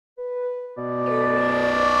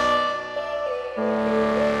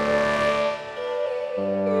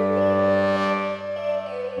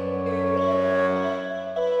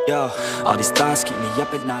All these thoughts keep me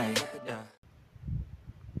up at night. Yeah.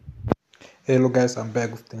 Hello guys, I'm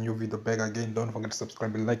back with the new video back again. Don't forget to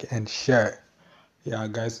subscribe, like and share. Yeah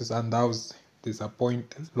guys, Sundowns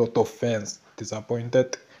disappointed, lot of fans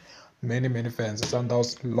disappointed, many fans.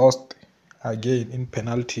 Sundowns lost again in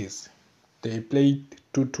penalties. They played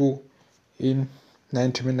 2-2 in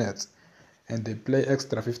 90 minutes and they play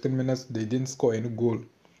extra 15 minutes. They didn't score any goal.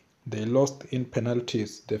 They lost in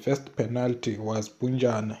penalties. The first penalty was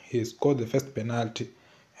Punjana. He scored the first penalty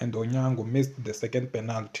and Onyango missed the second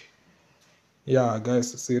penalty. Yeah,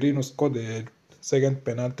 guys, Serino scored the second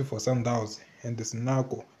penalty for Sundowns, and the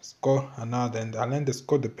Sinako scored another, and Allende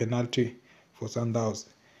scored the penalty for Sundowns,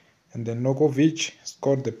 and then Nokovic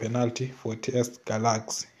scored the penalty for TS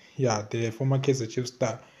Galaxy. Yeah, the former Kaizer Chiefs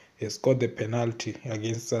star, he scored the penalty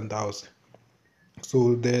against Sundowns.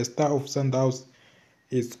 So the star of Sundowns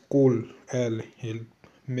is Cool L. He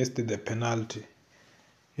missed the penalty.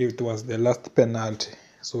 It was the last penalty.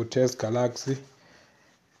 So TS Galaxy,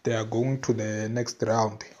 they are going to the next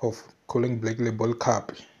round of calling Blacklabel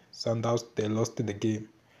Cup. Sundowns, they lost the game.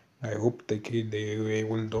 I hope they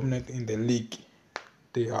will dominate in the league.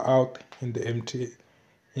 They are out in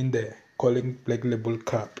the calling Blacklabel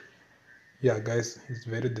Cup. Yeah, guys, it's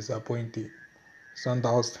very disappointing.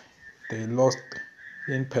 Sundowns, they lost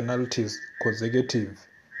in penalties consecutive.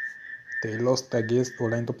 They lost against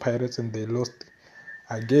Orlando Pirates and they lost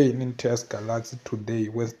again in TS Galaxy today,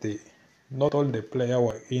 Wednesday. Not all the players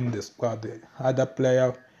were in the squad. The other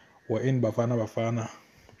players were in Bafana Bafana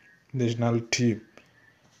national team.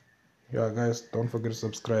 Yeah, guys, don't forget to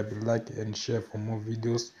subscribe, like, and share for more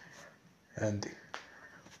videos and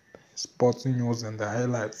sports news and the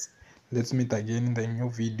highlights. Let's meet again in the new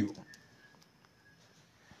video.